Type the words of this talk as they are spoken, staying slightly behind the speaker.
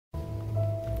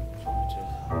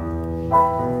Drink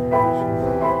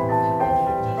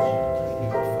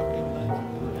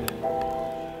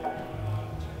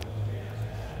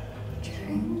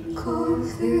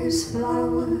of these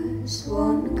flowers,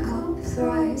 one cup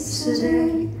thrice a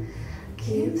day.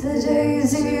 Keep the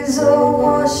daisies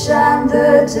awash and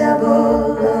the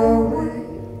devil away.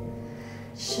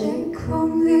 Shake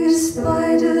from these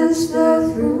spiders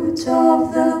the fruit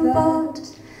of the bud,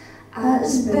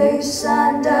 as base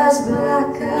and as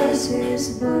black as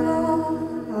his blood,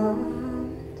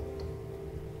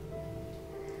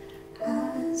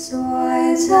 as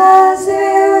white as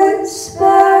a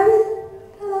whisper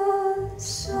in the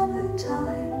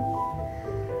summertime.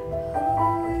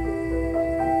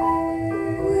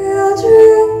 We'll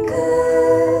drink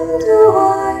the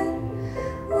wine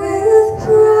with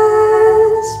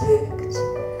prayers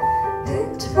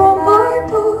picked from my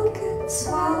pockets,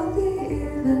 while the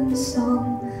evensong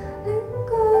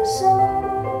lingers on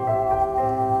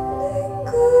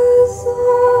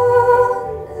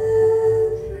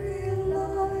every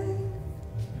line.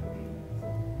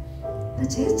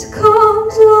 But it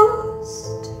can't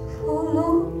last for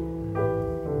long.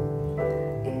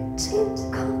 It can't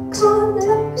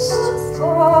last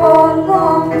for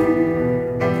long.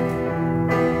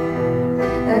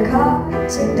 They're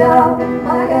cutting down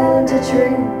my elder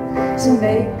tree to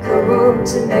make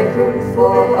room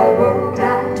for a road,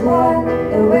 and while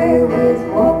away with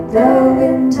what the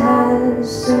wind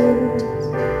has sowed.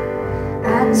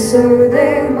 And so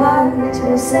they might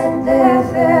will set their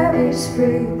fairies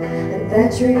free, and their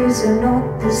trees are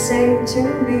not the same to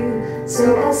me.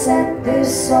 So I'll set this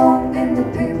song in the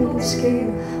people's key,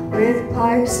 with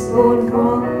pipes born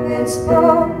from its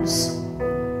bones.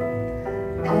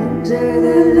 Under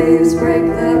the leaves break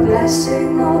the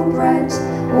blessing of bread,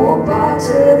 or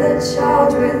batter the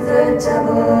child with the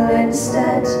devil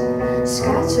instead.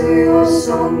 Scatter your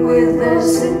song with the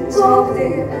sins of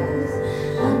the earth,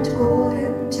 and call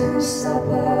him to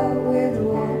supper with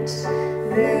what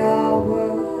they are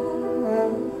worth.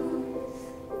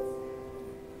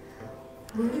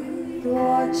 With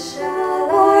what shall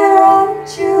I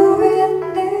write you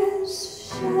in this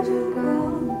shadow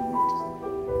ground?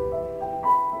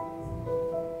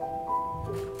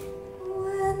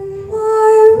 When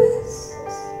my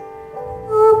wrists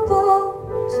are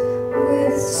bound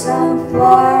with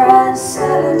samphire and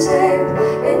sellotape,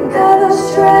 in gallows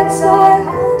threads I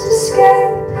can't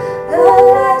escape the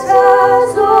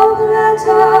letters of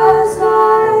letters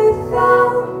I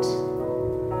found,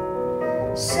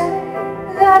 saying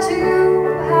that you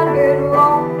had been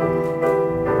wrong.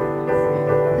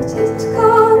 But it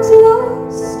can't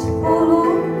last for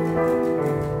long.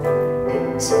 It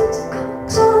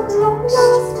can't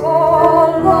last for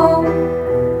long.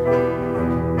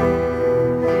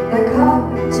 They're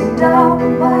cutting down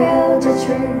my elder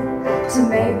tree to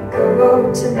make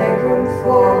room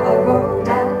for a road,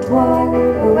 and while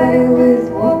away with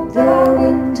what the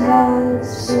wind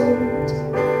has sowed.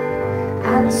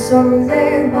 And so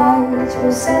they might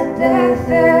will set their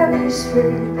fairies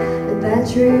free, but their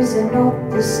trees are not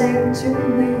the same to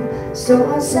me. So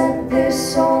I'll set this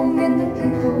song in the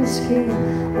people's key,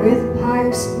 with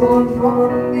pipes born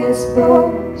from its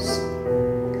bones.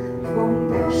 From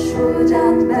brushwood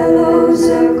and bellows,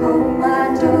 a comb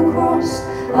and a cross,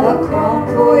 a crown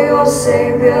for your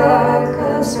saviour, a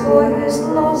curse for his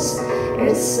loss.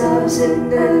 It serves in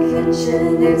the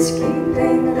kitchen, it's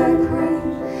keeping the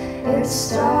cream. It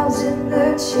stars in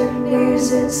the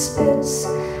chimneys, it spits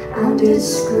and it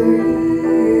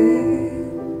screams.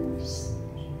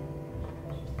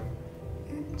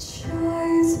 It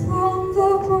shines from the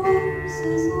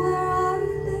bronzes where I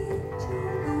lay to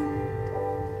land,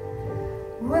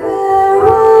 where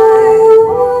I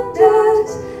wandered.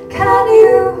 Can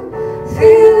you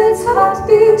feel its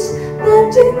heartbeat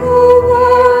bending over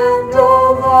and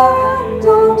over and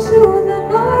onto the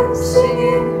night,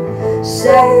 singing,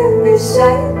 save me,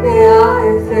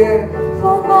 I fear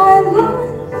for my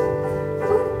life.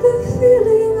 But the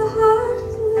feeling had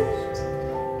left,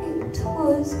 it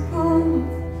was gone.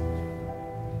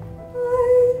 I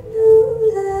knew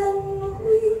then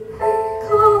we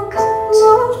can't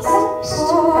last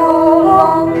for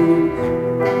long.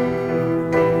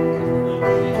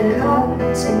 They're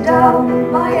cutting down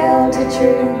my elder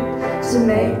tree to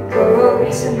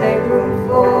make room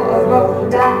for a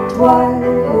road, and while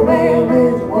away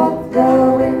with what the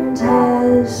wind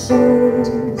has sowed.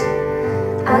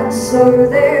 And so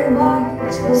they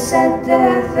might will set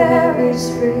their fairies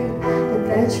free, but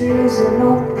their trees are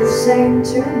not the same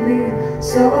to me.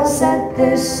 So I'll set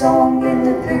this song in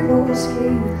the people's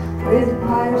key, with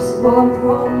pipes born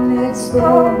from its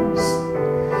bones.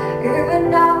 Even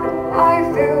now I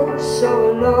feel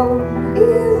so alone.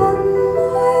 Even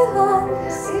my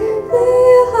hands, they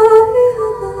have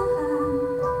your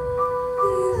hand.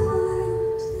 They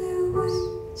find their way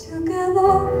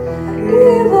together.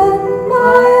 Even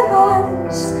my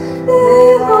hands, they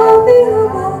have your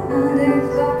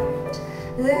hand.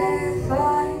 They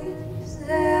find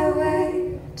their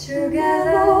way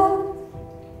together.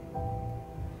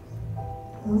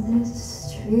 Oh,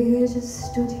 this tree just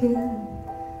stood here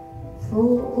for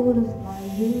all of my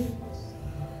years,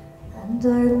 and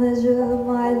I measure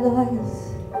my life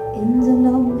in the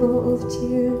number of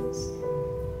tears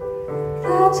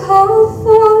that have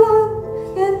fallen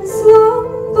in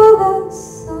slumberless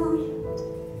sand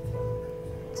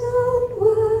down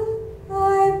where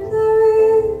I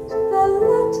buried the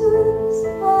letters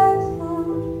I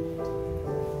found.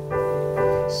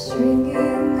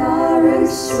 Stringing our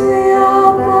wrists, we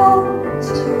are bound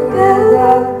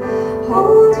together,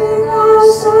 holding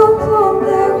ourselves on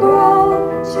the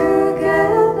ground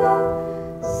together,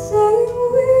 saying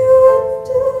we would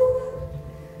do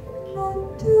not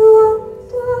to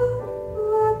wonder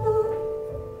whether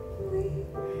we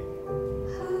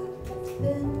have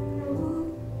been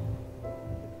wrong,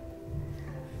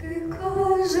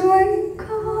 because we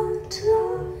can't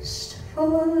last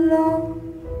for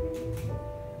long.